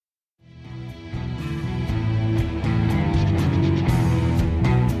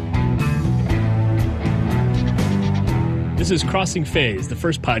This is Crossing Phase, the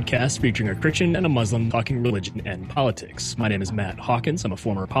first podcast featuring a Christian and a Muslim talking religion and politics. My name is Matt Hawkins. I'm a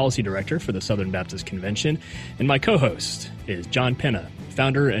former policy director for the Southern Baptist Convention, and my co-host is John Penna,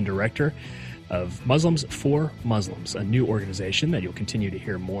 founder and director of Muslims for Muslims, a new organization that you'll continue to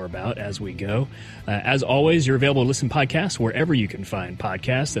hear more about as we go. As always, you're available to listen to podcasts wherever you can find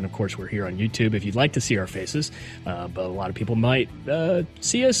podcasts, and of course, we're here on YouTube if you'd like to see our faces, but a lot of people might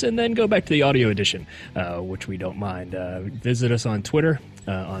see us and then go back to the audio edition, which we don't mind. Visit us on Twitter,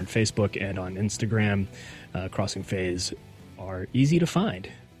 on Facebook, and on Instagram. Crossing Phase are easy to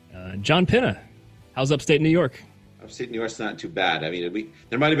find. John Penna, how's upstate New York? Upstate New York's not too bad. I mean,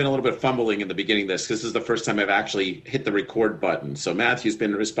 there might have been a little bit of fumbling in the beginning of this. This is the first time I've actually hit the record button. So Matthew's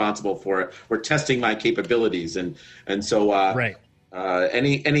been responsible for it. We're testing my capabilities, and so right.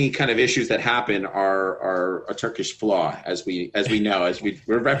 Any kind of issues that happen are a Turkish flaw, as we know,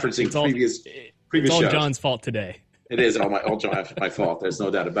 we're referencing previous it's all shows. John's fault today. It is all my fault. There's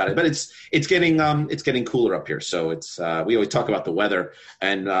no doubt about it. But it's getting cooler up here. So it's we always talk about the weather,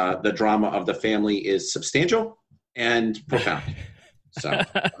 and the drama of the family is substantial and profound. So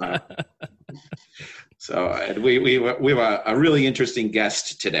and we have a really interesting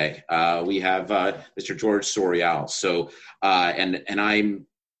guest today. We have Mr. George Sorial. So and I'm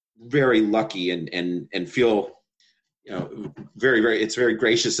very lucky and feel very it's very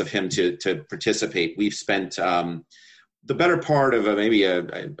gracious of him to participate. We've spent the better part of maybe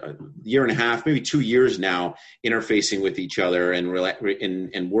a year and a half, maybe 2 years now, interfacing with each other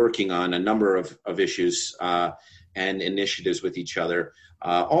and working on a number of issues and initiatives with each other,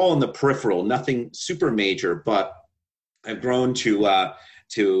 all in the peripheral, nothing super major, but I've grown to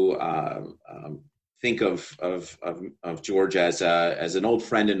think of George as an old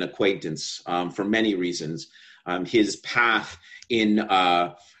friend and acquaintance for many reasons. His path in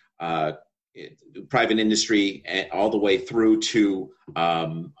private industry all the way through to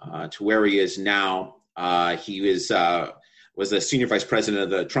where he is now. He was the senior vice president of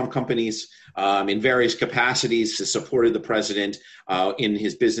the Trump companies in various capacities, supported the president in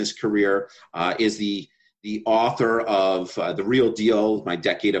his business career, is the author of The Real Deal, My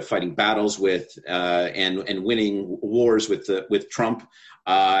Decade of Fighting Battles with and Winning Wars with Trump,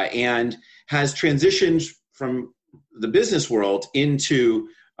 and has transitioned from the business world into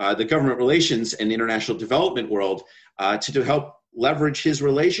the government relations and international development world to help leverage his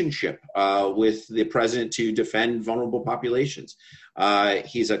relationship with the president to defend vulnerable populations.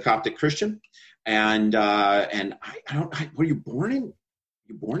 He's a Coptic Christian, and were you born in?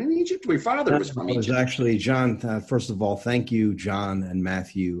 You born in Egypt? Your father was from Egypt. I was actually, John. First of all, thank you, John and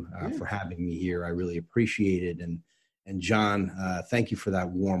Matthew, for having me here. I really appreciate it, and John, thank you for that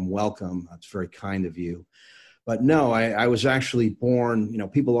warm welcome. That's very kind of you. But no, I was actually born,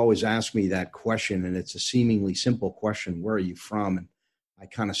 people always ask me that question, and it's a seemingly simple question. Where are you from? And I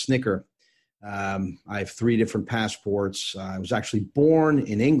kind of snicker. I have 3 different passports. I was actually born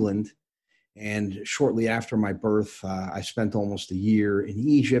in England, and shortly after my birth, I spent almost a year in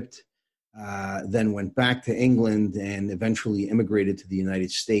Egypt, then went back to England and eventually immigrated to the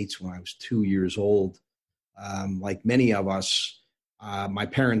United States when I was 2 years old. Like many of us, my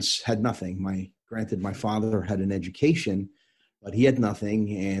parents had nothing. Granted, my father had an education, but he had nothing,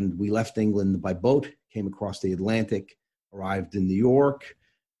 and we left England by boat, came across the Atlantic, arrived in New York,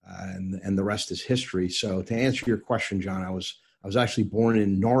 and the rest is history. So to answer your question, John, I was actually born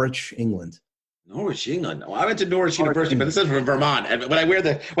in Norwich, England. Norwich, England. Well, I went to Norwich University, but this is from Vermont. And when I wear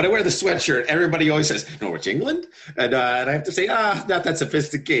the sweatshirt, everybody always says Norwich, England, and I have to say, not that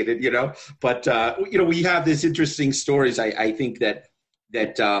sophisticated, But we have these interesting stories. I think that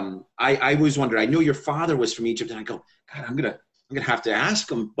I always wondered. I knew your father was from Egypt, and I go, God, I'm gonna have to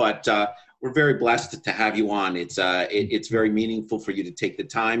ask him. But we're very blessed to have you on. It's very meaningful for you to take the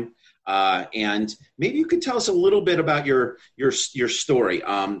time, and maybe you could tell us a little bit about your story.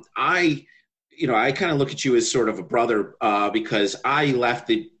 I kind of look at you as sort of a brother because I left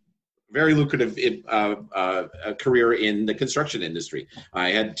the very lucrative career in the construction industry. I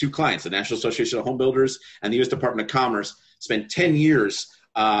had 2 clients, the National Association of Home Builders and the U.S. Department of Commerce. Spent 10 years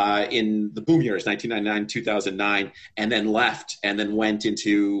in the boom years, 1999, 2009, and then left and then went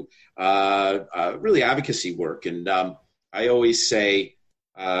into really advocacy work. And I always say,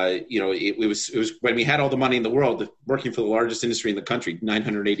 it was when we had all the money in the world, working for the largest industry in the country,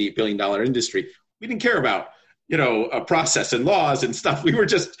 $988 billion industry. We didn't care about a process and laws and stuff. We were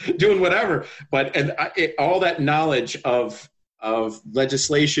just doing whatever. But all that knowledge of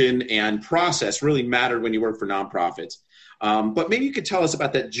legislation and process really mattered when you work for nonprofits. But maybe you could tell us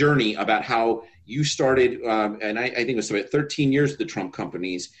about that journey, about how you started, and I think it was about 13 years at the Trump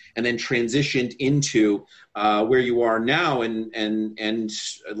companies, and then transitioned into where you are now, and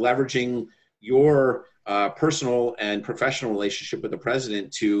leveraging your personal and professional relationship with the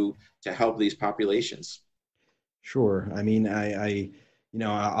president to help these populations. Sure. I mean,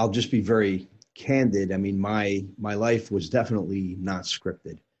 I'll just be very candid. I mean, my life was definitely not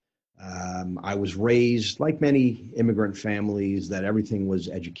scripted. I was raised like many immigrant families that everything was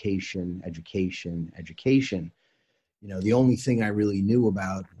education, education, education. The only thing I really knew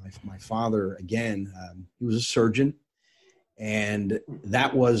about my father, again, he was a surgeon, and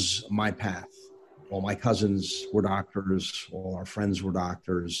that was my path. All my cousins were doctors. All our friends were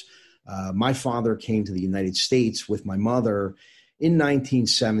doctors. My father came to the United States with my mother in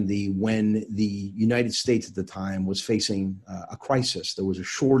 1970 when the United States at the time was facing a crisis. There was a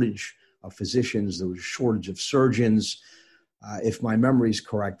shortage of physicians. There was a shortage of surgeons. If my memory is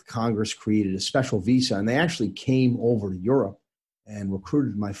correct, Congress created a special visa, and they actually came over to Europe and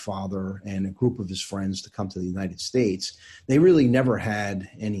recruited my father and a group of his friends to come to the United States. They really never had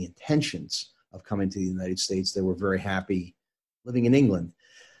any intentions of coming to the United States. They were very happy living in England.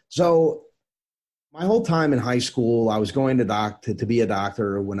 So my whole time in high school, I was going to be a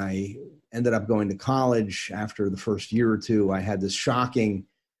doctor. When I ended up going to college, after the first year or two, I had this shocking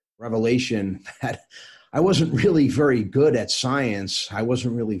revelation that I wasn't really very good at science. I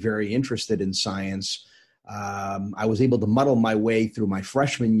wasn't really very interested in science. I was able to muddle my way through my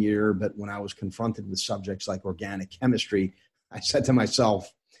freshman year, but when I was confronted with subjects like organic chemistry, I said to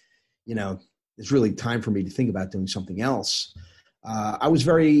myself, it's really time for me to think about doing something else. I was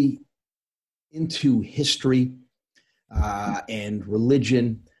very into history and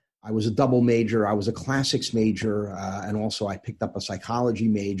religion. I was a double major. I was a classics major, and also I picked up a psychology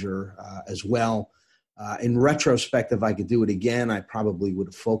major as well. In retrospect, if I could do it again, I probably would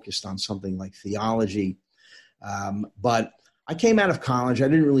have focused on something like theology. But I came out of college. I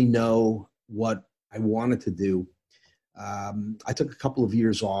didn't really know what I wanted to do. I took a couple of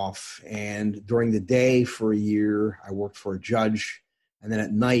years off, and during the day for a year, I worked for a judge. And then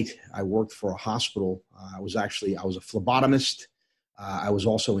at night, I worked for a hospital. I was a phlebotomist. I was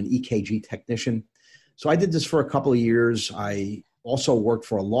also an EKG technician. So I did this for a couple of years. I also worked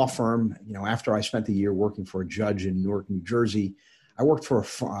for a law firm. After I spent a year working for a judge in Newark, New Jersey, I worked for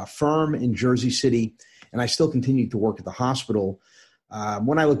a firm in Jersey City, and I still continued to work at the hospital.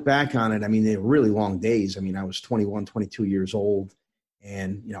 When I look back on it, I mean, they were really long days. I mean, I was 21, 22 years old,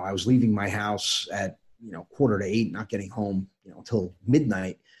 and, I was leaving my house at, 7:45, not getting home, until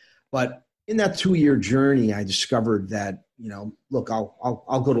midnight. But in that 2-year journey, I discovered that, look,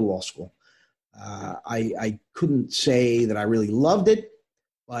 I'll go to law school. I couldn't say that I really loved it,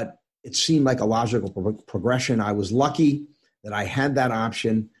 but it seemed like a logical progression. I was lucky that I had that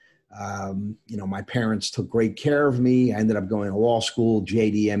option. My parents took great care of me. I ended up going to law school,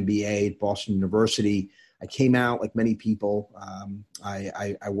 JD MBA at Boston University. I came out like many people.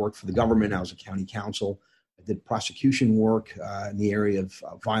 I worked for the government. I was a county counsel. I did prosecution work in the area of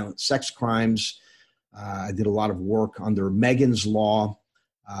violent sex crimes. I did a lot of work under Megan's Law.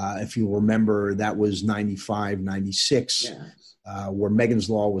 If you remember, that was 95, 96, where Megan's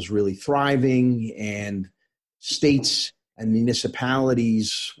Law was really thriving, and states and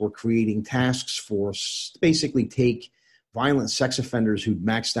municipalities were creating task forces to basically take violent sex offenders who'd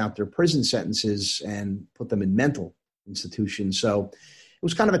maxed out their prison sentences and put them in mental institutions. So it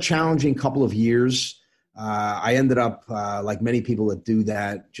was kind of a challenging couple of years. I ended up, like many people that do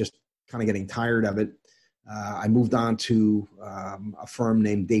that, just kind of getting tired of it. I moved on to a firm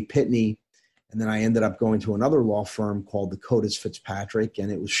named Day Pitney, and then I ended up going to another law firm called Dakotas Fitzpatrick,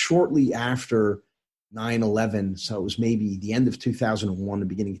 and it was shortly after 9/11, so it was maybe the end of 2001, the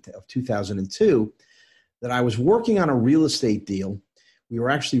beginning of 2002, that I was working on a real estate deal. We were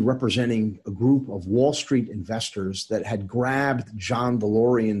actually representing a group of Wall Street investors that had grabbed John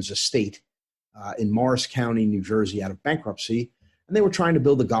DeLorean's estate in Morris County, New Jersey, out of bankruptcy. And they were trying to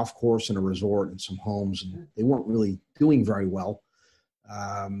build a golf course and a resort and some homes, and they weren't really doing very well.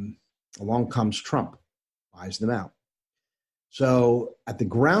 Along comes Trump, buys them out. So at the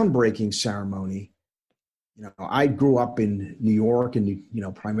groundbreaking ceremony, I grew up in New York and,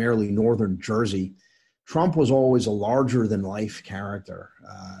 primarily northern Jersey. Trump was always a larger than life character.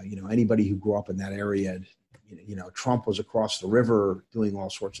 Anybody who grew up in that area, Trump was across the river doing all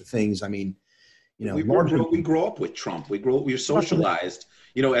sorts of things. I mean, we grew up with Trump. We were socialized,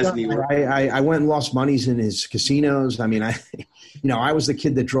 as New York. I went and lost monies in his casinos. I mean, I was the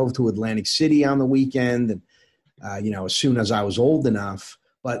kid that drove to Atlantic City on the weekend, and as soon as I was old enough.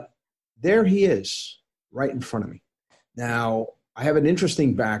 But there he is, right in front of me. Now, I have an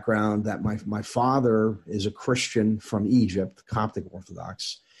interesting background that my father is a Christian from Egypt, Coptic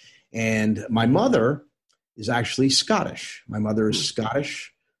Orthodox, and my mother is actually Scottish. My mother is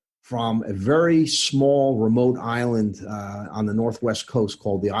Scottish from a very small remote island on the northwest coast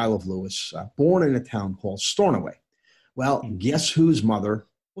called the Isle of Lewis, born in a town called Stornoway. Well, guess whose mother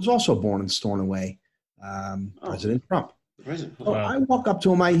was also born in Stornoway? President Trump. So I walk up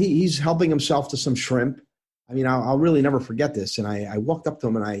to him. He's helping himself to some shrimp. I mean, I'll really never forget this. And I walked up to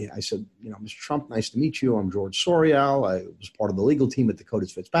him and I said, Mr. Trump, nice to meet you. I'm George Sorial. I was part of the legal team at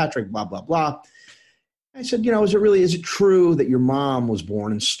Dakotas Fitzpatrick, blah, blah, blah. I said, is it true that your mom was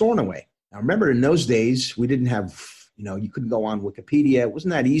born in Stornoway? Now, remember, in those days, we didn't have, you couldn't go on Wikipedia. It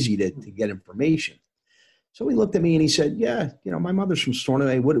wasn't that easy to get information. So he looked at me and he said, yeah, my mother's from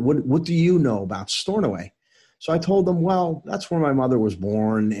Stornoway. What do you know about Stornoway? So I told him, well, that's where my mother was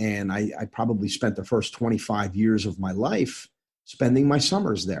born. And I probably spent the first 25 years of my life spending my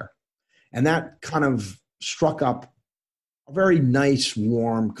summers there. And that kind of struck up a very nice,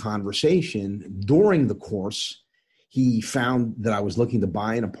 warm conversation. During the course, he found that I was looking to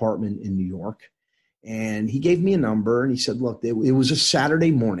buy an apartment in New York. And he gave me a number and he said, look, it was a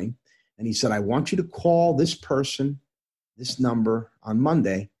Saturday morning. And he said, I want you to call this person, this number on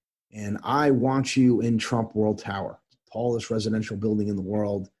Monday, and I want you in Trump World Tower, tallest residential building in the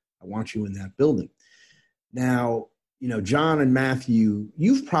world. I want you in that building. Now, John and Matthew,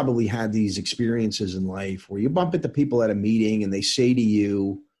 you've probably had these experiences in life where you bump into people at a meeting and they say to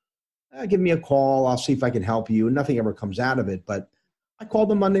you, give me a call. I'll see if I can help you. And nothing ever comes out of it. But I called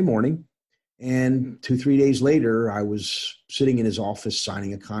them Monday morning. And 2-3 days later, I was sitting in his office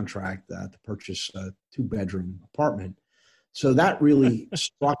signing a contract to purchase a 2-bedroom apartment. So that really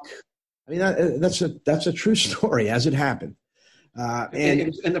struck. I mean, that's a true story as it happened.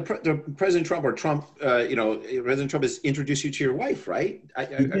 And the President Trump President Trump has introduced you to your wife, right?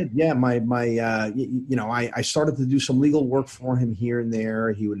 He did. Yeah, I started to do some legal work for him here and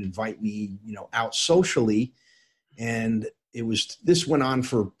there. He would invite me, out socially, and this went on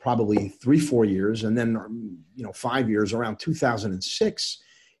for probably 3-4 years. And then, 5 years, around 2006,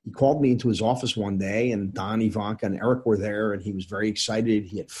 he called me into his office one day and Don, Ivanka, and Eric were there and he was very excited.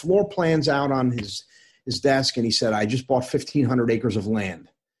 He had floor plans out on his desk and he said, I just bought 1,500 acres of land.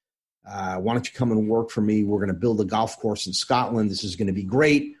 Why don't you come and work for me? We're going to build a golf course in Scotland. This is going to be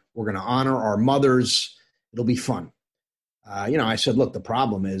great. We're going to honor our mothers. It'll be fun. I said, look, the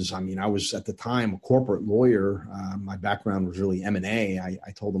problem is, I was at the time a corporate lawyer. My background was really M&A.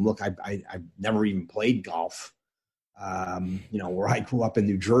 I told him, look, I've never even played golf. Where I grew up in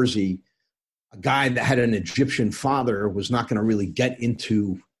New Jersey, a guy that had an Egyptian father was not going to really get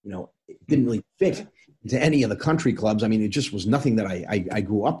into, it didn't really fit into any of the country clubs. I mean, it just was nothing that I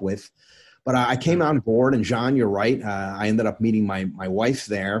grew up with. But I came on board, and John, you're right. I ended up meeting my wife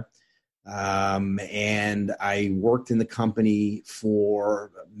there. And I worked in the company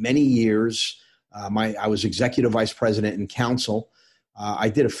for many years. I was executive vice president and counsel. I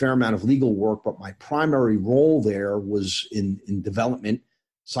did a fair amount of legal work, but my primary role there was in development,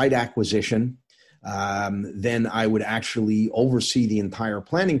 site acquisition. Then I would actually oversee the entire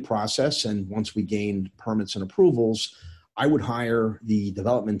planning process. And once we gained permits and approvals, I would hire the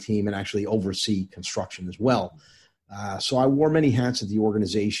development team and actually oversee construction as well. So I wore many hats at the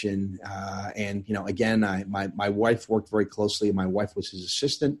organization. And, again, my wife worked very closely. My wife was his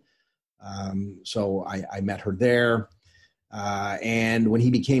assistant. So I met her there. And when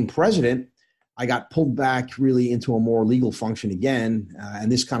he became president, I got pulled back really into a more legal function again.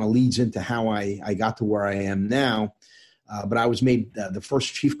 And this kind of leads into how I got to where I am now. But I was made the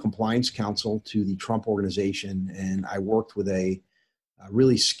first chief compliance counsel to the Trump organization. And I worked with a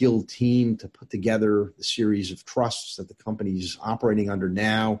really skilled team to put together the series of trusts that the company's operating under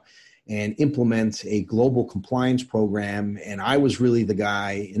now and implement a global compliance program. And I was really the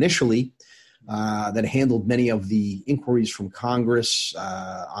guy initially that handled many of the inquiries from Congress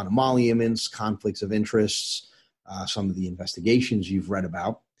on emoluments, conflicts of interests, some of the investigations you've read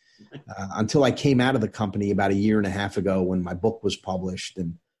about, until I came out of the company about 1.5 years ago when my book was published.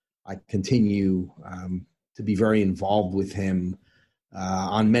 And I continue to be very involved with him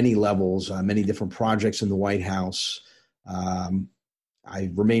on many levels, many different projects in the White House.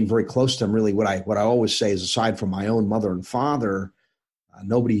 I remain very close to him. Really, what I always say is, aside from my own mother and father,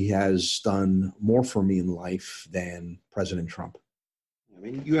 nobody has done more for me in life than President Trump. I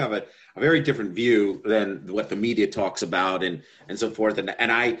mean, you have a very different view than what the media talks about and so forth.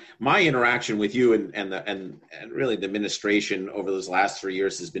 And my interaction with you and really the administration over those last 3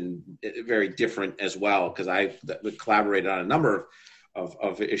 years has been very different as well, because I've collaborated on a number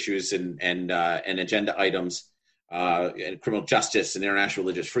of issues and agenda items and criminal justice and international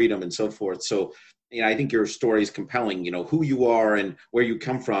religious freedom and so forth. So, I think your story is compelling. Who you are and where you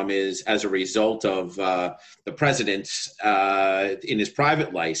come from is as a result of the president's in his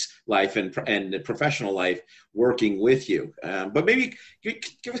private life and professional life working with you. But maybe can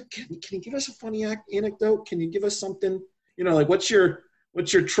you give us a funny anecdote? Can you give us something? Like what's your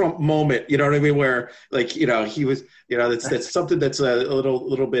Trump moment? You know what I mean? Where he was, that's something that's a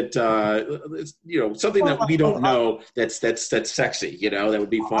little bit, something that we don't know that's sexy. That would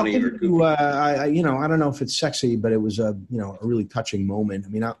be funny. I don't know if it's sexy, but it was a really touching moment. I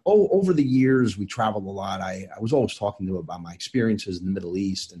mean, over the years we traveled a lot. I was always talking to him about my experiences in the Middle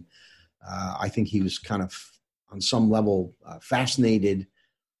East, and I think he was kind of on some level fascinated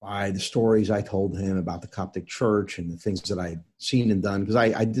by the stories I told him about the Coptic Church and the things that I had seen and done, because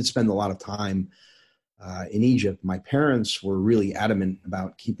I did spend a lot of time in Egypt. My parents were really adamant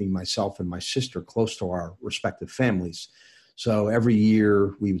about keeping myself and my sister close to our respective families. So every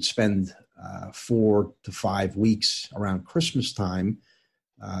year we would spend 4 to 5 weeks around Christmas time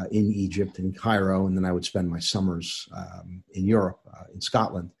in Egypt, in Cairo, and then I would spend my summers in Europe, in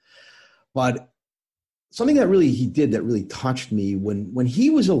Scotland. But something that he did that really touched me when he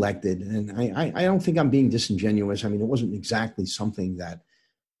was elected, and I don't think I'm being disingenuous. I mean, it wasn't exactly something that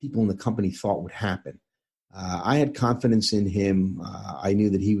people in the company thought would happen. I had confidence in him. I knew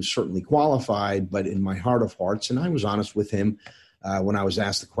that he was certainly qualified, but in my heart of hearts, and I was honest with him when I was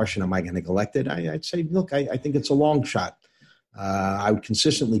asked the question, am I going to get elected? I'd say, look, I think it's a long shot. I would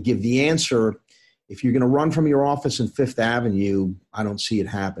consistently give the answer, if you're going to run from your office in Fifth Avenue, I don't see it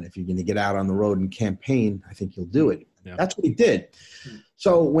happen. If you're going to get out on the road and campaign, I think you'll do it. Yeah. That's what he did.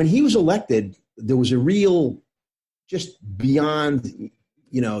 So when he was elected, there was a real, just beyond,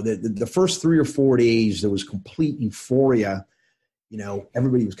 the first 3 or 4 days, there was complete euphoria.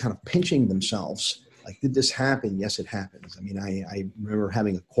 Everybody was kind of pinching themselves. Like, did this happen? Yes, it happens. I mean, I remember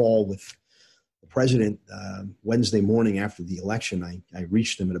having a call with the president Wednesday morning after the election. I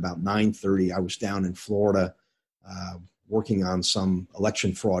reached him at about 9:30. I was down in Florida working on some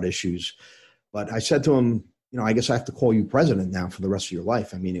election fraud issues. But I said to him, I guess I have to call you president now for the rest of your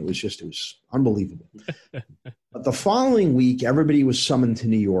life. I mean, it was unbelievable. But the following week, everybody was summoned to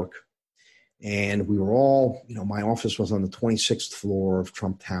New York. And we were all, my office was on the 26th floor of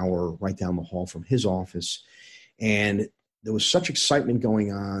Trump Tower, right down the hall from his office. And there was such excitement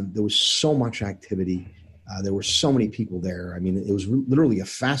going on. There was so much activity. There were so many people there. I mean, it was literally a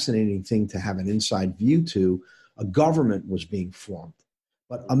fascinating thing to have an inside view to. A government was being formed.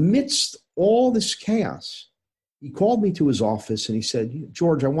 But amidst all this chaos, he called me to his office and he said,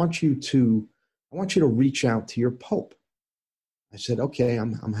 George, I want you to reach out to your Pope. I said, okay,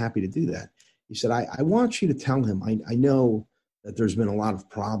 I'm happy to do that. He said, I want you to tell him, I know that there's been a lot of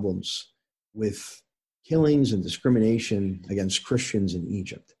problems with killings and discrimination against Christians in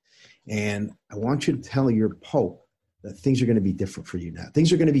Egypt. And I want you to tell your Pope that things are going to be different for you now.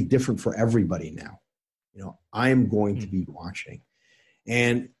 Things are going to be different for everybody now. I am going to be watching.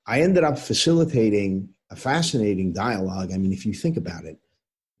 And I ended up facilitating a fascinating dialogue. I mean, if you think about it,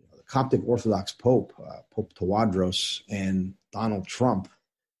 the Coptic Orthodox Pope, Pope Tawadros, and Donald Trump,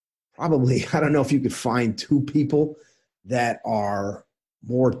 probably, I don't know if you could find two people that are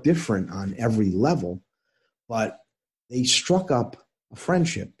more different on every level, but they struck up a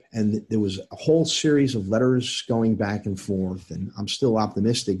friendship. And there was a whole series of letters going back and forth. And I'm still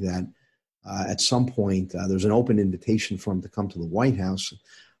optimistic that at some point there's an open invitation for him to come to the White House.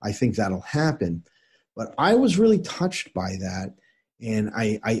 I think that'll happen. But I was really touched by that. And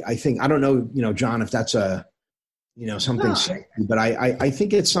I think, I don't know, John, if that's something, but I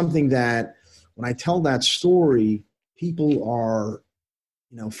think it's something that when I tell that story, people are,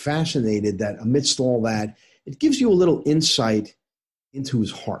 fascinated that amidst all that, it gives you a little insight into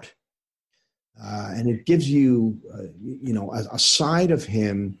his heart. And it gives you, a side of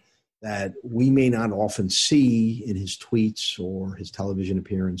him that we may not often see in his tweets or his television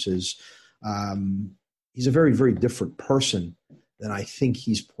appearances. He's a very, very different person than I think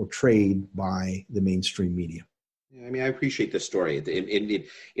he's portrayed by the mainstream media. I mean, I appreciate this story.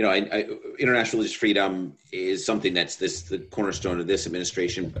 International religious freedom is something that's the cornerstone of this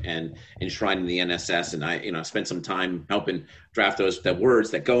administration and enshrined in the NSS. And I spent some time helping draft the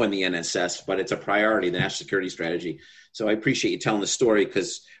words that go in the NSS, but it's a priority, the national security strategy. So I appreciate you telling the story,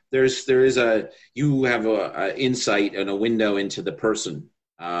 because you have a insight and a window into the person,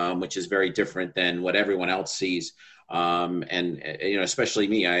 which is very different than what everyone else sees. Especially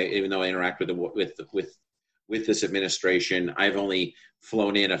me, even though I interact with this administration, I've only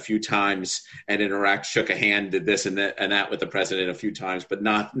flown in a few times and shook a hand, did this and that with the president a few times, but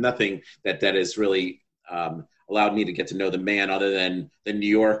nothing that is really a allowed me to get to know the man other than the New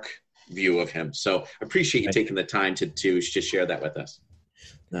York view of him. So appreciate you taking the time to share that with us.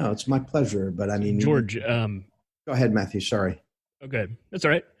 No, it's my pleasure. But I mean, George, go ahead, Matthew. Sorry. Okay, that's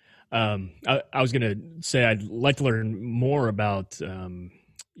all right. I was going to say I'd like to learn more about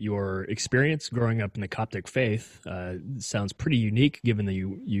your experience growing up in the Coptic faith. Sounds pretty unique, given that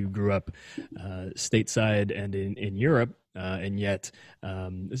you grew up stateside and in Europe, and yet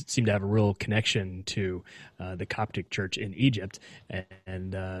seem to have a real connection to the Coptic Church in Egypt.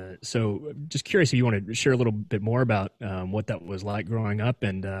 And so, just curious if you want to share a little bit more about what that was like growing up,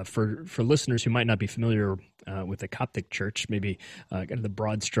 and for listeners who might not be familiar with the Coptic Church, maybe kind of the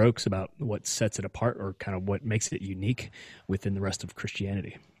broad strokes about what sets it apart, or kind of what makes it unique within the rest of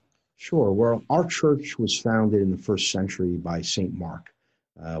Christianity. Sure. Well, our church was founded in the first century by St. Mark,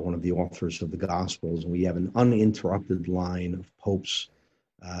 one of the authors of the Gospels, and we have an uninterrupted line of popes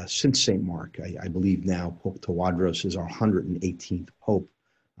since St. Mark. I believe now Pope Tawadros is our 118th pope.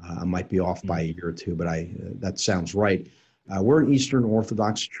 I might be off by a year or two, but that sounds right. We're an Eastern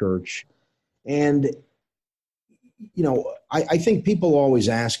Orthodox church, and I think people always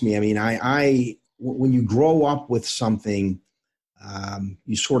ask me. I mean, when you grow up with something,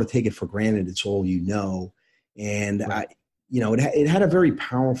 you sort of take it for granted. It's all you know. And, right. It had a very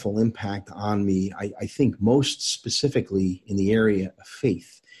powerful impact on me, I think most specifically in the area of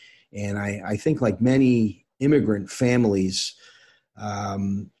faith. And I think like many immigrant families,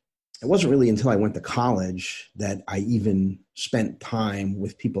 it wasn't really until I went to college that I even spent time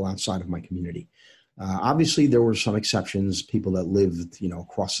with people outside of my community. Obviously, there were some exceptions, people that lived,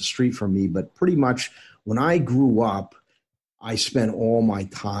 across the street from me. But pretty much when I grew up, I spent all my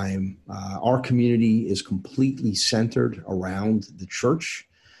time. Our community is completely centered around the church.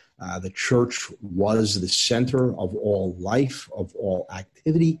 The church was the center of all life, of all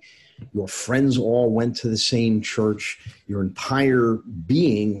activity. Your friends all went to the same church. Your entire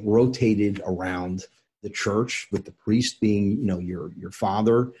being rotated around the church, with the priest being, your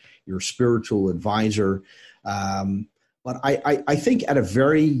father, your spiritual advisor. But I think at a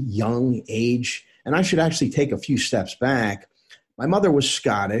very young age, and I should actually take a few steps back, my mother was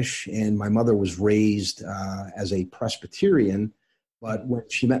Scottish, and my mother was raised as a Presbyterian. But when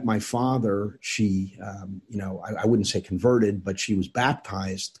she met my father, she, I wouldn't say converted, but she was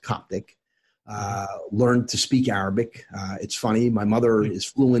baptized Coptic, learned to speak Arabic. It's funny, my mother is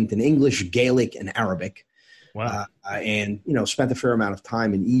fluent in English, Gaelic, and Arabic. Wow. And spent a fair amount of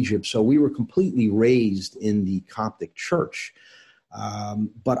time in Egypt. So we were completely raised in the Coptic church.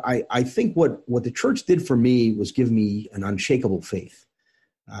 But I think what the church did for me was give me an unshakable faith.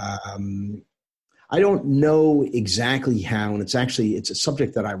 I don't know exactly how, and it's a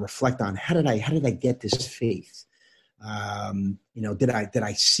subject that I reflect on. How did I get this faith? Did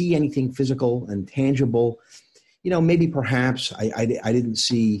I see anything physical and tangible? Maybe perhaps I didn't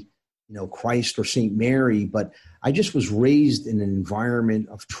see, Christ or Saint Mary, but I just was raised in an environment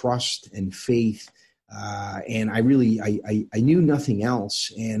of trust and faith. And I knew nothing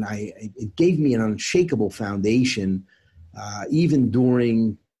else. And it gave me an unshakable foundation, even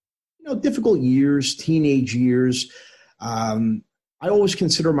during, difficult years, teenage years. I always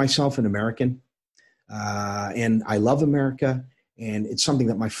consider myself an American, and I love America. And it's something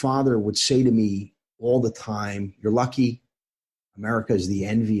that my father would say to me all the time. You're lucky. America is the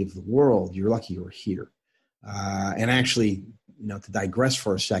envy of the world. You're lucky you're here. And actually, to digress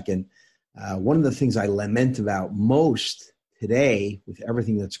for a second, one of the things I lament about most today with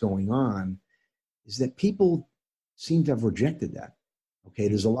everything that's going on is that people seem to have rejected that. Okay,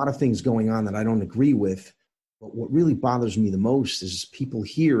 there's a lot of things going on that I don't agree with, but what really bothers me the most is people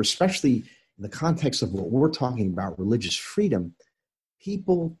here, especially in the context of what we're talking about, religious freedom,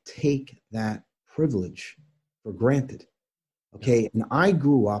 people take that privilege for granted. Okay, and I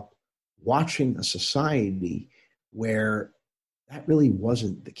grew up watching a society where that really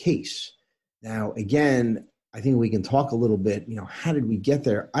wasn't the case. Now, again, I think we can talk a little bit, how did we get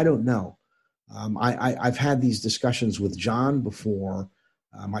there? I don't know. I've had these discussions with John before.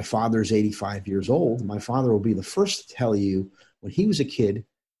 My father's 85 years old. My father will be the first to tell you, when he was a kid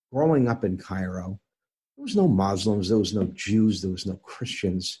growing up in Cairo, there was no Muslims, there was no Jews, there was no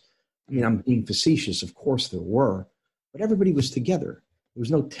Christians. I mean, I'm being facetious. Of course there were, but everybody was together. There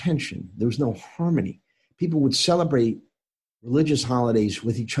was no tension. There was no harmony. People would celebrate religious holidays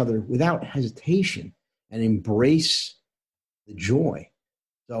with each other without hesitation and embrace the joy.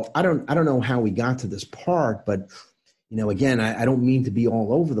 So I don't know how we got to this part, but again, I don't mean to be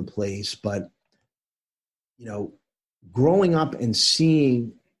all over the place, but growing up and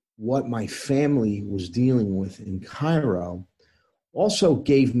seeing what my family was dealing with in Cairo also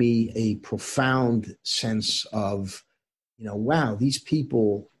gave me a profound sense of, wow, these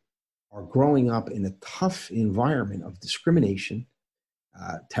people are growing up in a tough environment of discrimination,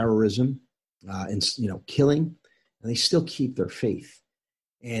 terrorism, and killing, and they still keep their faith.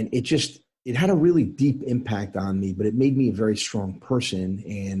 And it had a really deep impact on me, but it made me a very strong person.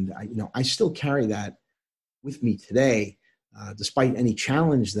 And I still carry that with me today, despite any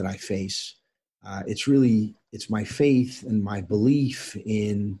challenge that I face. It's my faith and my belief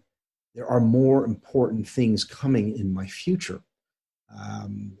in there are more important things coming in my future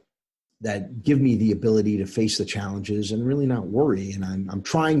that give me the ability to face the challenges and really not worry. And I'm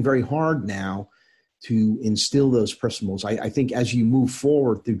trying very hard now to instill those principles. I think as you move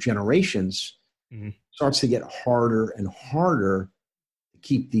forward through generations, it starts to get harder and harder to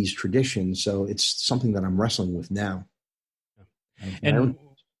keep these traditions. So it's something that I'm wrestling with now. And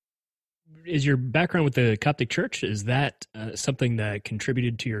is your background with the Coptic Church, is that something that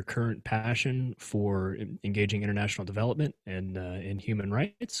contributed to your current passion for engaging international development and in human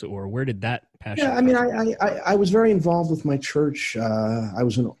rights, or where did that passion come from? I was very involved with my church. I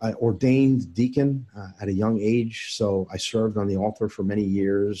was an ordained deacon at a young age, so I served on the altar for many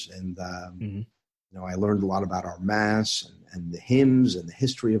years, and I learned a lot about our Mass and the hymns and the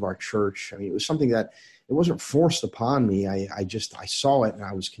history of our church. I mean, it was something that it wasn't forced upon me. I saw it and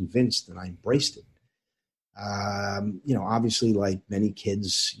I was convinced and I embraced it. Obviously, like many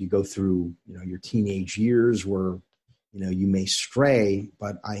kids, you go through, your teenage years where, you may stray,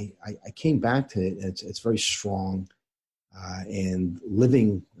 but I came back to it. It's very strong and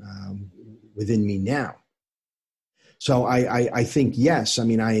living within me now. So I think, yes, I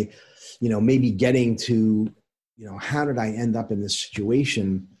mean, maybe getting to, how did I end up in this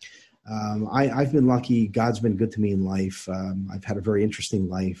situation? I've been lucky. God's been good to me in life. I've had a very interesting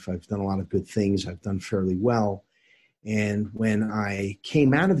life. I've done a lot of good things. I've done fairly well. And when I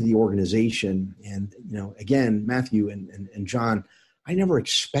came out of the organization, and, again, Matthew and John, I never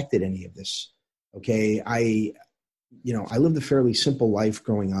expected any of this. Okay. I lived a fairly simple life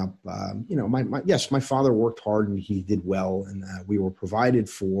growing up. My father worked hard and he did well, and we were provided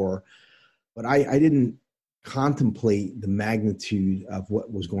for, but I didn't contemplate the magnitude of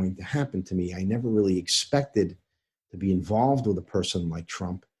what was going to happen to me. I never really expected to be involved with a person like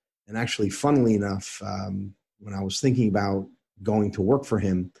Trump. And actually, funnily enough, when I was thinking about going to work for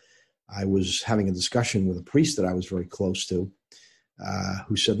him, I was having a discussion with a priest that I was very close to,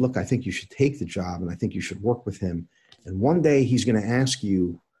 who said, look, I think you should take the job and I think you should work with him. And one day he's going to ask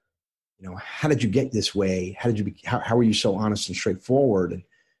you, how did you get this way? How are you so honest and straightforward? And,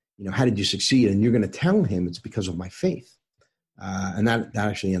 how did you succeed? And you're going to tell him it's because of my faith. And that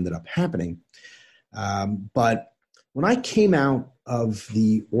actually ended up happening. But when I came out of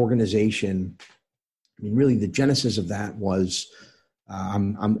the organization, I mean, really the genesis of that was, I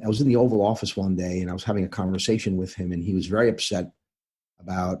was in the Oval Office one day and I was having a conversation with him, and he was very upset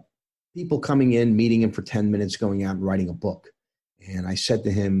about people coming in, meeting him for 10 minutes, going out and writing a book. And I said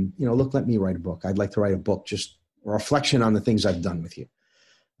to him, look, let me write a book. I'd like to write a book, just a reflection on the things I've done with you.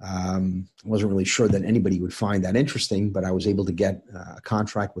 I wasn't really sure that anybody would find that interesting, but I was able to get a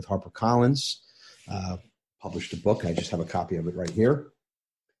contract with HarperCollins, published a book. I just have a copy of it right here.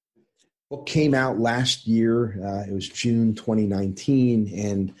 Book came out last year. It was June 2019.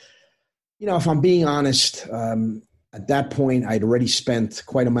 And, if I'm being honest, at that point, I'd already spent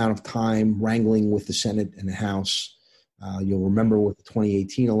quite an amount of time wrangling with the Senate and the House. You'll remember with the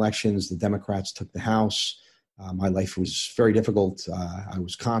 2018 elections, the Democrats took the House. My life was very difficult. I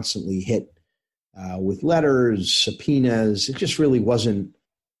was constantly hit with letters, subpoenas. It just really wasn't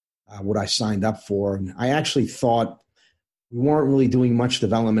what I signed up for. And I actually thought we weren't really doing much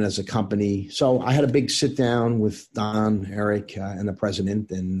development as a company. So I had a big sit down with Don, Eric, and the president,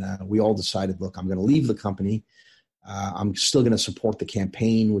 and we all decided, look, I'm going to leave the company. I'm still going to support the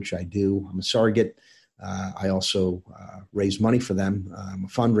campaign, which I do. I'm a surrogate. I also raise money for them. I'm a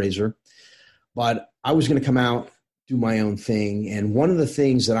fundraiser. But I was going to come out, do my own thing. And one of the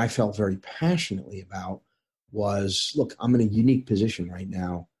things that I felt very passionately about was, look, I'm in a unique position right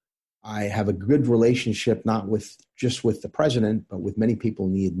now. I have a good relationship, not just with the president, but with many people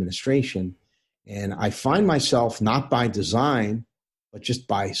in the administration. And I find myself, not by design, but just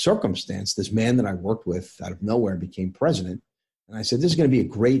by circumstance, this man that I worked with out of nowhere became president. And I said, this is going to be a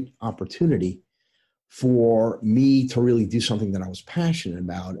great opportunity for me to really do something that I was passionate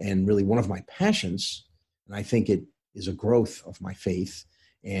about. And really one of my passions, and I think it is a growth of my faith,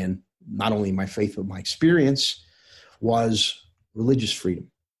 and not only my faith, but my experience, was religious freedom.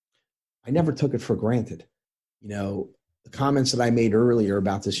 I never took it for granted. The comments that I made earlier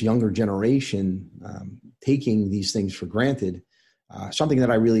about this younger generation taking these things for granted, something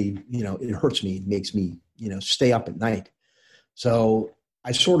that I really, it hurts me. It makes me, stay up at night. So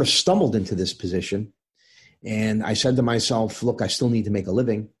I sort of stumbled into this position, and I said to myself, look, I still need to make a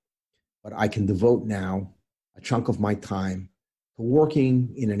living, but I can devote now a chunk of my time to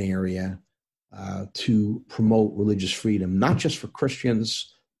working in an area to promote religious freedom, not just for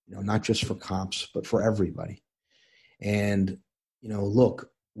Christians, not just for cops, but for everybody. And,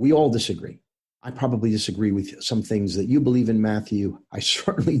 look, we all disagree. I probably disagree with some things that you believe in, Matthew. I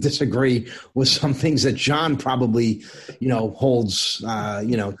certainly disagree with some things that John probably, holds,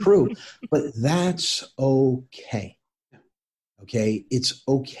 true. But that's okay. Okay, it's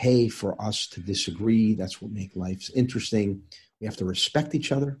okay for us to disagree. That's what makes life interesting. We have to respect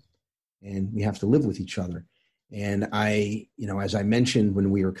each other, and we have to live with each other. And I, as I mentioned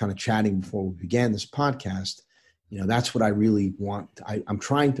when we were kind of chatting before we began this podcast, that's what I really want. I'm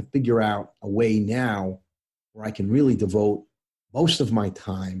trying to figure out a way now where I can really devote most of my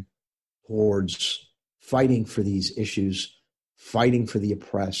time towards fighting for these issues, fighting for the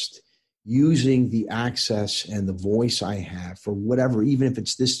oppressed, using the access and the voice I have for whatever, even if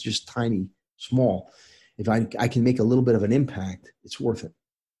it's this just tiny, small. If I can make a little bit of an impact, it's worth it.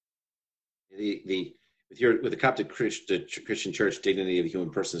 With the Coptic Christian Church, dignity of the human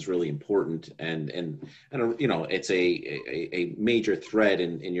person is really important, and it's a major thread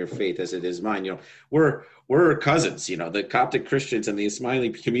in your faith as it is mine. We're cousins. The Coptic Christians and the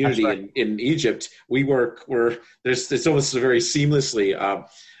Ismaili community in Egypt. It's almost very seamlessly.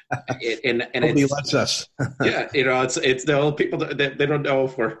 And nobody lets us. Yeah, it's the old people that they don't know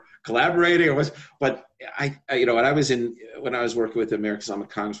if we're collaborating or what. But when I was working with the American Islamic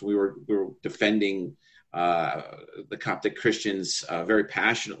Congress, we were defending the Coptic Christians very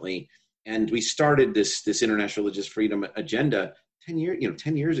passionately, and we started this international religious freedom agenda 10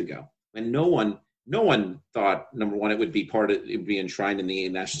 years ago, and no one thought, number one, it would be enshrined in the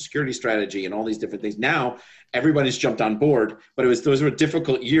national security strategy and all these different things. Now everybody's jumped on board, but those were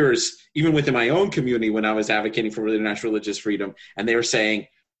difficult years, even within my own community, when I was advocating for international religious freedom, and they were saying,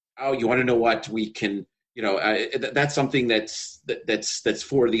 "Oh, you want to know what we can." That's something that's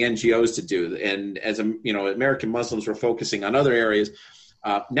for the NGOs to do. And as American Muslims were focusing on other areas.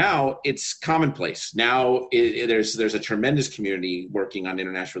 Now it's commonplace. Now there's a tremendous community working on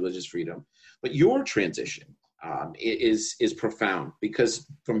international religious freedom. But your transition is profound, because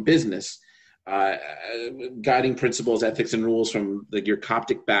from business, guiding principles, ethics, and rules from your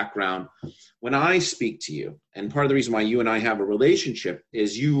Coptic background, when I speak to you, and part of the reason why you and I have a relationship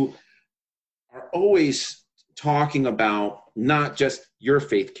is you are always talking about not just your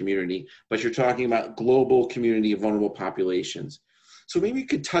faith community, but you're talking about global community of vulnerable populations. So maybe you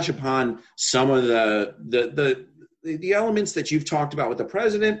could touch upon some of the elements that you've talked about with the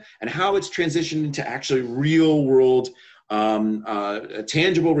president and how it's transitioned into actually real world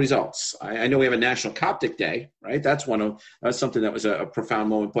tangible results. I know we have a National Coptic Day, right? That's something that was a profound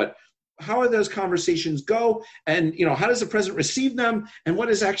moment, but how are those conversations go? And, how does the president receive them? And what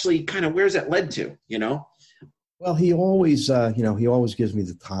is actually where's that led to, Well, he always gives me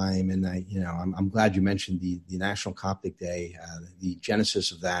the time. And I'm glad you mentioned the National Coptic Day. The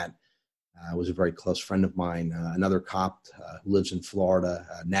genesis of that was a very close friend of mine, another Copt who lives in Florida,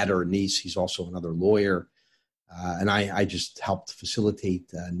 Nader Anis. He's also another lawyer. And I just helped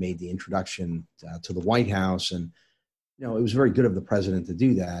facilitate and made the introduction to the White House. And, it was very good of the president to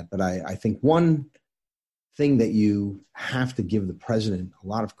do that. But I think one thing that you have to give the president a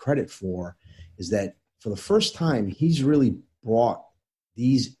lot of credit for is that for the first time, he's really brought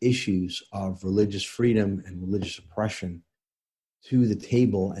these issues of religious freedom and religious oppression to the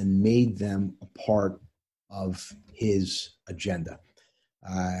table and made them a part of his agenda.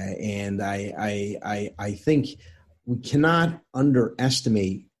 And I think we cannot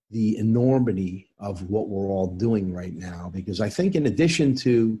underestimate the enormity of what we're all doing right now, because I think in addition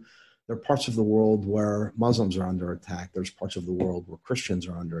to there are parts of the world where Muslims are under attack, there's parts of the world where Christians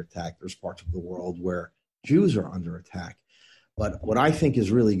are under attack, there's parts of the world where Jews are under attack. But what I think is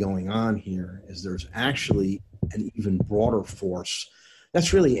really going on here is there's actually an even broader force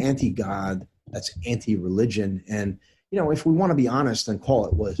that's really anti-God, that's anti-religion. And, if we want to be honest and call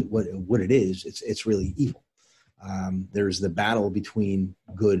it what it is, it's really evil. There's the battle between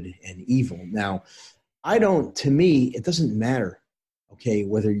good and evil. Now, to me, it doesn't matter, okay,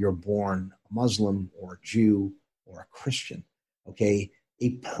 whether you're born a Muslim or a Jew or a Christian, okay?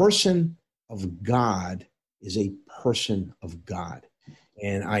 A person of God is a person of God.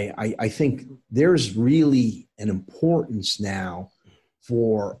 And I think there's really an importance now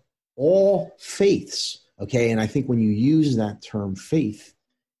for all faiths, okay? And I think when you use that term faith,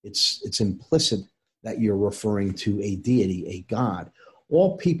 it's implicit that you're referring to a deity, a God.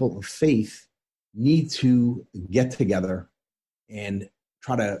 All people of faith need to get together and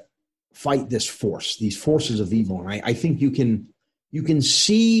try to fight this force, these forces of evil. And I think you can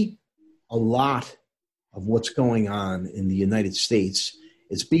see a lot of what's going on in the United States.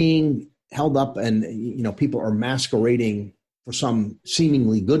 It's being held up, and people are masquerading for some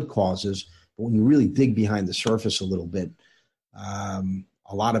seemingly good causes. But when you really dig behind the surface a little bit, a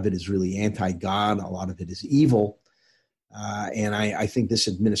lot of it is really anti-God. A lot of it is evil. And I think this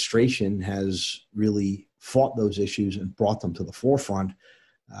administration has really fought those issues and brought them to the forefront.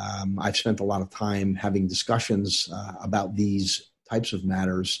 I've spent a lot of time having discussions about these types of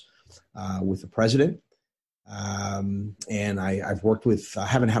matters with the president. And I've worked with, I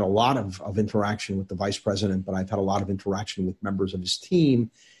haven't had a lot of interaction with the vice president, but I've had a lot of interaction with members of his team.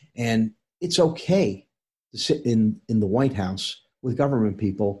 And it's okay to sit in the White House with government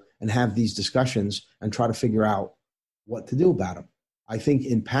people and have these discussions and try to figure out what to do about them. I think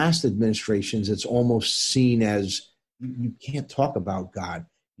in past administrations, it's almost seen as you can't talk about God.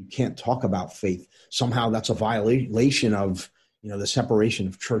 You can't talk about faith. Somehow that's a violation of, the separation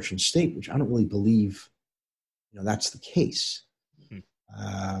of church and state, which I don't really believe, that's the case.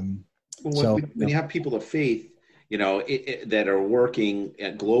 When you have people of faith, that are working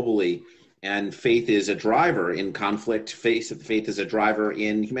globally, and faith is a driver in conflict, faith is a driver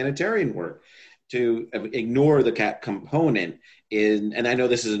in humanitarian work. To ignore the component and I know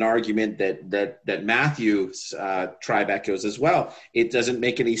this is an argument that Matthew's tribe echoes as well. It doesn't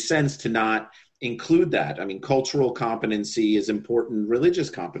make any sense to not include that. I mean, cultural competency is important. Religious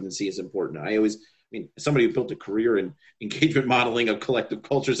competency is important. Somebody who built a career in engagement modeling of collective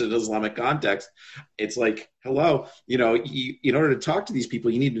cultures in an Islamic context, it's like, hello, in order to talk to these people,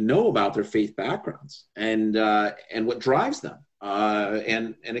 you need to know about their faith backgrounds and what drives them.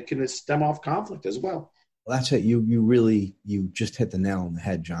 And it can stem off conflict as well. Well, that's it. You just hit the nail on the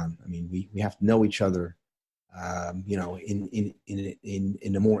head, John. I mean, we have to know each other, in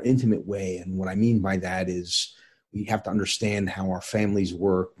a more intimate way. And what I mean by that is we have to understand how our families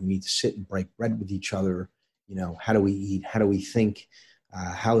work. We need to sit and break bread with each other. How do we eat? How do we think?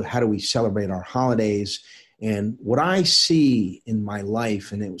 How do we celebrate our holidays? And what I see in my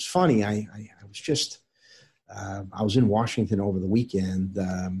life, and it was funny, I was in Washington over the weekend,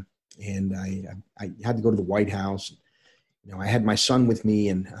 and I had to go to the White House. I had my son with me,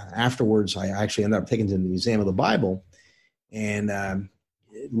 and afterwards I actually ended up taking him to the Museum of the Bible, and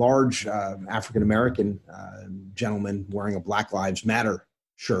large African-American gentleman wearing a Black Lives Matter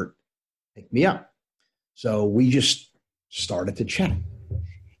shirt picked me up. So we just started to chat.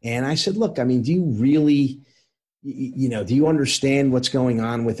 And I said, look, do you really, do you understand what's going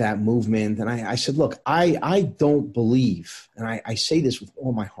on with that movement? And I said, look, I don't believe, and I say this with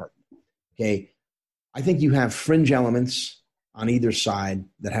all my heart, okay? I think you have fringe elements on either side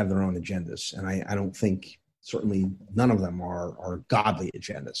that have their own agendas. And I don't think, certainly none of them are godly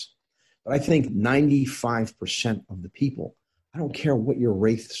agendas. But I think 95% of the people, I don't care what your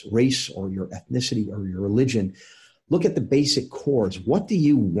race or your ethnicity or your religion, look at the basic cores. What do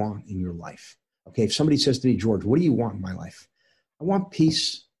you want in your life? Okay, if somebody says to me, George, what do you want in my life? I want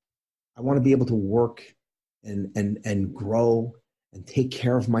peace. I want to be able to work and grow and take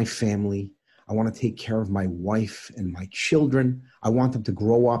care of my family. I want to take care of my wife and my children. I want them to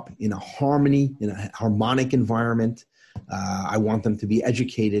grow up in a harmonic environment. I want them to be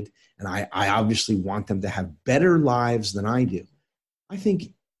educated, and I obviously want them to have better lives than I do. I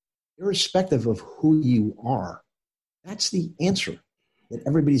think irrespective of who you are, that's the answer that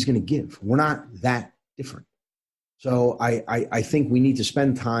everybody's going to give. We're not that different. So I think we need to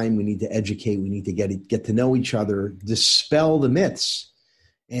spend time. We need to educate. We need to get to know each other, dispel the myths.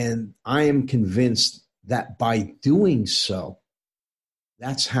 And I am convinced that by doing so,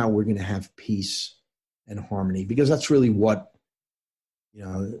 that's how we're going to have peace and harmony, because that's really what,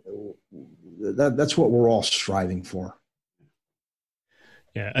 that's what we're all striving for.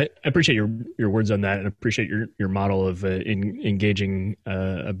 Yeah, I appreciate your words on that, and appreciate your model of engaging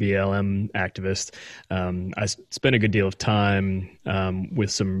a BLM activist. I spent a good deal of time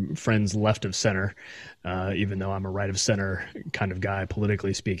with some friends left of center, even though I'm a right of center kind of guy,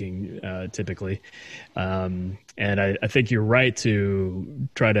 politically speaking, typically. And I think you're right to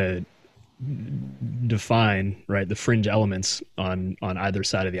try to define the fringe elements on either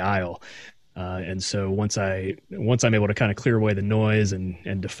side of the aisle. And so once I'm able to kind of clear away the noise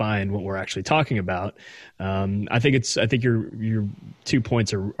and define what we're actually talking about, I think your 2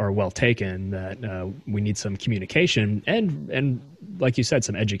 points are well taken, that we need some communication and like you said,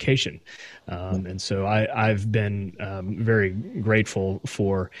 some education. And so I've been very grateful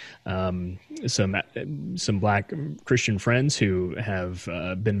for some Black Christian friends who have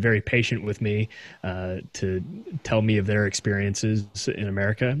been very patient with me to tell me of their experiences in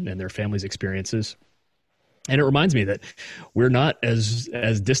America and their families' experiences. And it reminds me that we're not as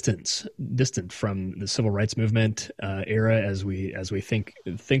distant from the civil rights movement era as we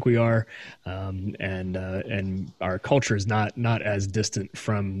think we are, and our culture is not as distant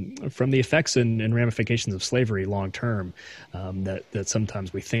from the effects and ramifications of slavery long term that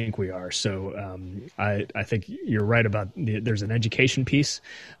sometimes we think we are. So I think you're right about there's an education piece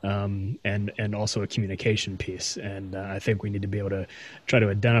and also a communication piece, and I think we need to be able to try to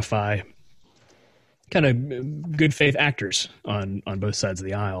identify kind of good faith actors on both sides of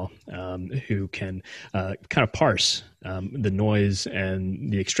the aisle who can kind of parse the noise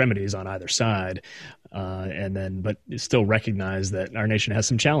and the extremities on either side, but still recognize that our nation has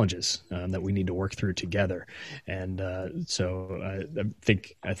some challenges that we need to work through together. And so I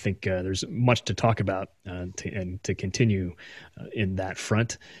think there's much to talk about to continue in that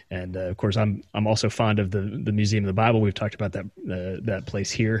front. And of course, I'm also fond of the Museum of the Bible. We've talked about that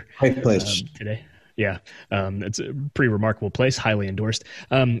place here today. Yeah, it's a pretty remarkable place, highly endorsed.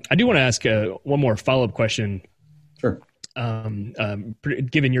 I do want to ask one more follow-up question. Sure.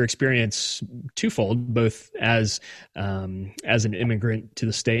 Given your experience twofold, both as an immigrant to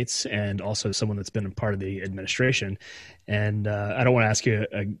the States and also someone that's been a part of the administration, and I don't want to ask you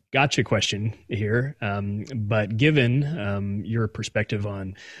a gotcha question here, but given your perspective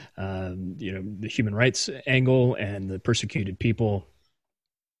on the human rights angle and the persecuted people,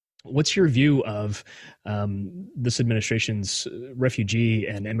 what's your view of this administration's refugee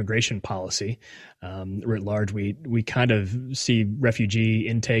and immigration policy writ large? We kind of see refugee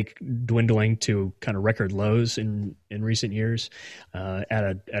intake dwindling to kind of record lows in recent years,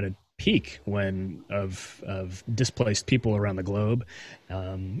 at a peak of displaced people around the globe.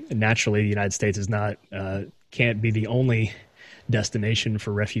 Naturally, the United States can't be the only destination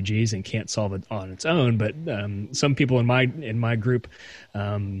for refugees and can't solve it on its own. But some people in my group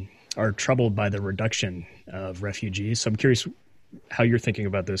are troubled by the reduction of refugees. So I'm curious how you're thinking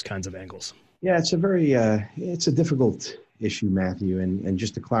about those kinds of angles. Yeah, it's a difficult issue, Matthew. And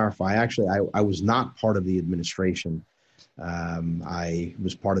just to clarify, actually, I was not part of the administration. I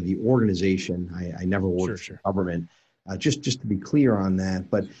was part of the organization. I never worked for government. Just to be clear on that.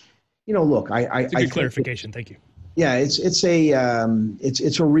 But look, it's a good clarification. Thank you. Yeah, it's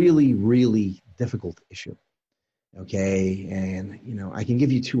a really, really difficult issue. Okay, and I can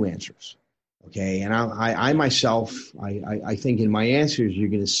give you two answers. Okay, and I myself, I think in my answers you're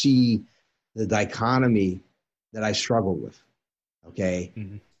going to see the dichotomy that I struggle with. Okay,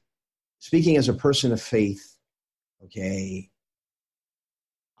 mm-hmm. Speaking as a person of faith, okay,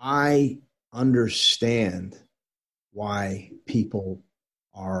 I understand why people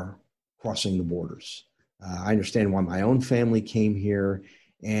are crossing the borders. I understand why my own family came here.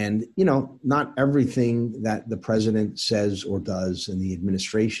 And, not everything that the president says or does and the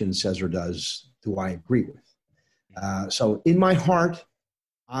administration says or does do I agree with. So in my heart,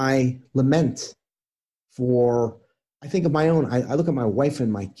 I lament I think of my own, I look at my wife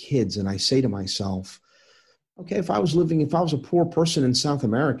and my kids and I say to myself, okay, if I was a poor person in South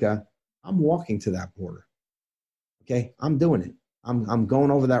America, I'm walking to that border. Okay, I'm doing it. I'm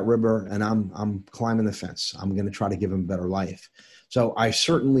going over that river and I'm climbing the fence. I'm going to try to give them a better life. So I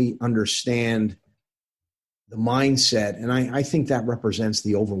certainly understand the mindset, and I think that represents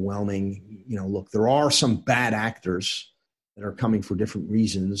the overwhelming, look, there are some bad actors that are coming for different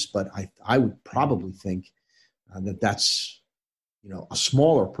reasons, but I would probably think that's, a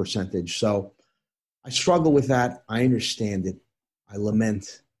smaller percentage. So I struggle with that. I understand it. I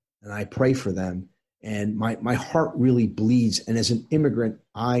lament and I pray for them. And my heart really bleeds. And as an immigrant,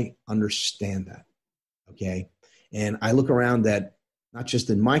 I understand that. Okay. And I look around at not just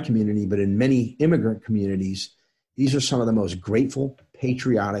in my community, but in many immigrant communities, these are some of the most grateful,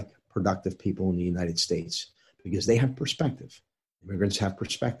 patriotic, productive people in the United States because they have perspective. Immigrants have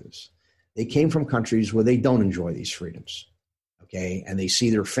perspectives. They came from countries where they don't enjoy these freedoms. Okay. And they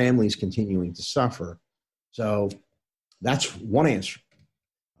see their families continuing to suffer. So that's one answer.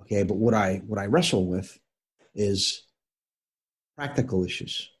 Okay, but what I wrestle with is practical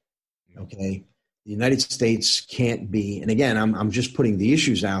issues. Okay, the United States can't be, and again, I'm just putting the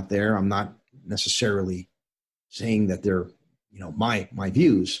issues out there. I'm not necessarily saying that they're, my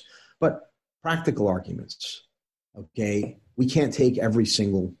views, but practical arguments. Okay, we can't take every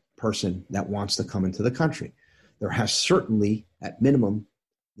single person that wants to come into the country. There has certainly, at minimum,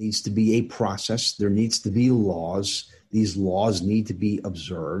 needs to be a process. There needs to be laws These laws need to be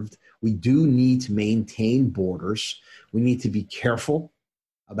observed. We do need to maintain borders. We need to be careful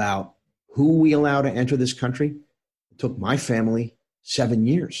about who we allow to enter this country. It took my family 7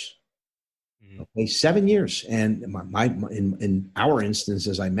 years. Okay, 7 years. And in our instance,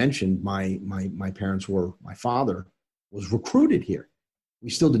 as I mentioned, my father was recruited here. We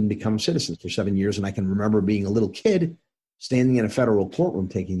still didn't become citizens for 7 years. And I can remember being a little kid standing in a federal courtroom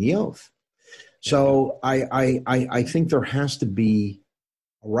taking the oath. So I think there has to be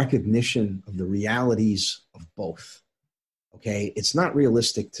a recognition of the realities of both. Okay, it's not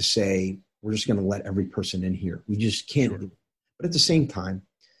realistic to say we're just going to let every person in here. We just can't. Sure. But at the same time,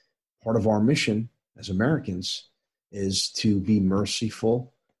 part of our mission as Americans is to be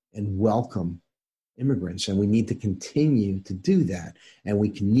merciful and welcome immigrants. And we need to continue to do that. And we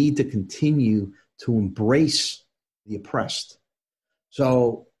need to continue to embrace the oppressed.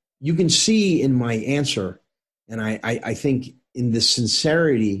 So you can see in my answer, and I think in the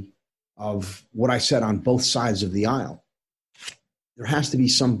sincerity of what I said on both sides of the aisle, there has to be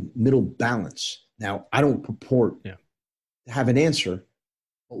some middle balance. Now, I don't purport to have an answer,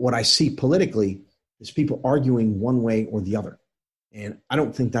 but what I see politically is people arguing one way or the other. And I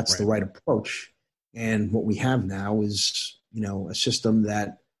don't think that's the right approach. And what we have now is, a system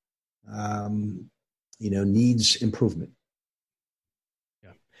that, needs improvement.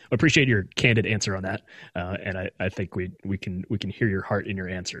 Appreciate your candid answer on that, and I think we can hear your heart in your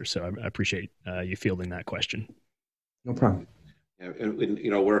answer. So I appreciate you fielding that question. No problem.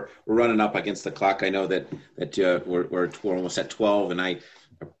 Yeah, we're running up against the clock. I know that we're almost at 12, and I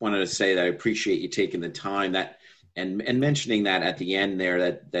wanted to say that I appreciate you taking the time and mentioning that at the end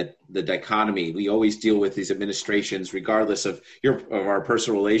there that the dichotomy we always deal with these administrations, regardless of our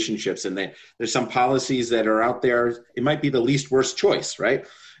personal relationships, and there's some policies that are out there. It might be the least worst choice, right?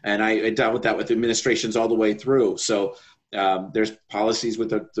 And I dealt with that with administrations all the way through. So there's policies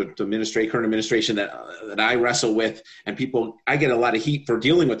with the current administration that I wrestle with, and I get a lot of heat for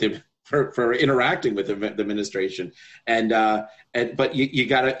dealing with them, for interacting with the administration. But you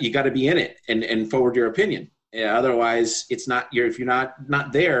gotta be in it and forward your opinion. Otherwise, it's not. If you're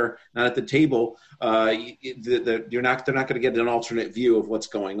not there, not at the table, they're not going to get an alternate view of what's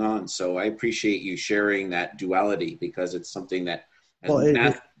going on. So I appreciate you sharing that duality, because it's something that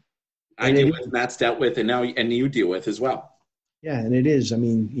Matt's dealt with, and you deal with as well. Yeah, and it is. I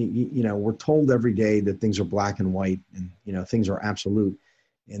mean, we're told every day that things are black and white, and things are absolute,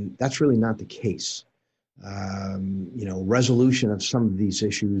 and that's really not the case. Resolution of some of these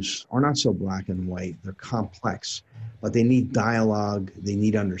issues are not so black and white. They're complex, but they need dialogue. They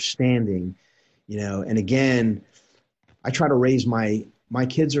need understanding, and again, I try to raise my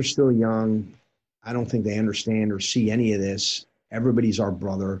kids are still young. I don't think they understand or see any of this. Everybody's our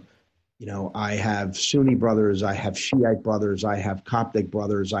brother. I have Sunni brothers. I have Shiite brothers. I have Coptic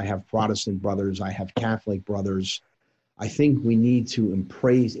brothers. I have Protestant brothers. I have Catholic brothers. I think we need to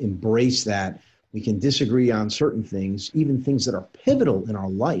embrace that. We can disagree on certain things, even things that are pivotal in our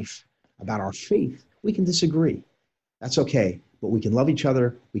life about our faith. We can disagree. That's okay. But we can love each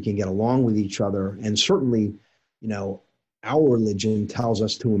other. We can get along with each other. And certainly, our religion tells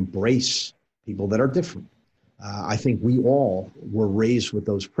us to embrace people that are different. I think we all were raised with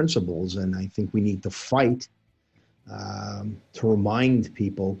those principles. And I think we need to fight to remind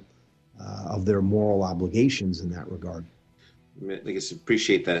people of their moral obligations in that regard. I guess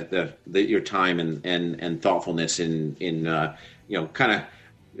appreciate that your time and thoughtfulness in kind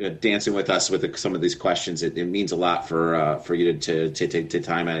of dancing with us with some of these questions. It means a lot for you to take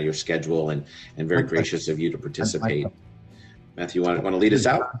time out of your schedule, and very gracious of you to participate. Matthew, want to lead us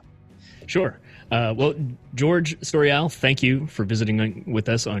out? Sure. Well, George Storiale, thank you for visiting with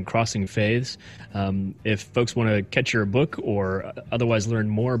us on Crossing Faiths. If folks want to catch your book or otherwise learn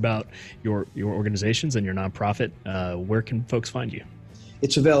more about your organizations and your nonprofit, where can folks find you?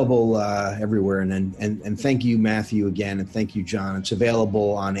 It's available everywhere. And thank you, Matthew, again. And thank you, John. It's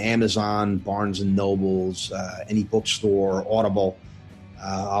available on Amazon, Barnes & Nobles, any bookstore, Audible.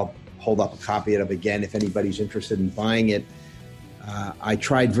 I'll hold up a copy of it again if anybody's interested in buying it. I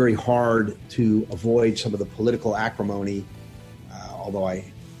tried very hard to avoid some of the political acrimony, although I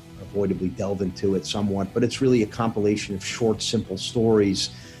avoidably delve into it somewhat. But it's really a compilation of short, simple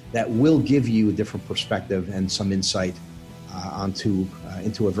stories that will give you a different perspective and some insight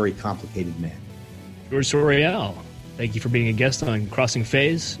into a very complicated man. George Storiale, thank you for being a guest on Crossing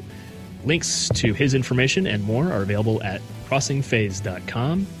Faiths. Links to his information and more are available at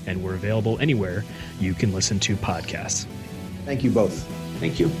crossingfaiths.com, and we're available anywhere you can listen to podcasts. Thank you both.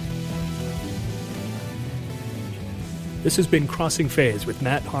 Thank you. This has been Crossing Faiths with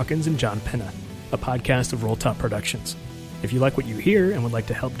Matt Hawkins and John Penna. a podcast of Roll Top Productions. If you like what you hear and would like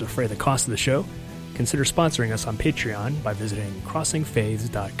to help defray the cost of the show, consider sponsoring us on Patreon by visiting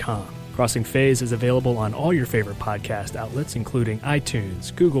CrossingPhase.com. Crossing Phase is available on all your favorite podcast outlets, including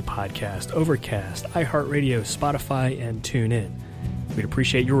iTunes, Google Podcast, Overcast, iHeartRadio, Spotify, and TuneIn. We'd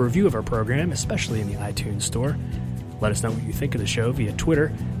appreciate your review of our program, especially in the iTunes store. Let us know what you think of the show via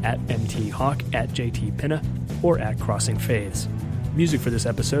Twitter @MTHawk, @JTPinna, or @CrossingPhase. Music for this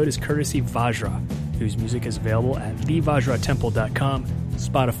episode is courtesy Vajra, whose music is available at thevajratemple.com,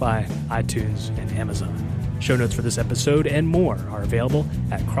 Spotify, iTunes, and Amazon. Show notes for this episode and more are available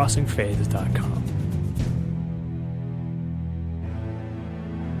at CrossingPhase.com.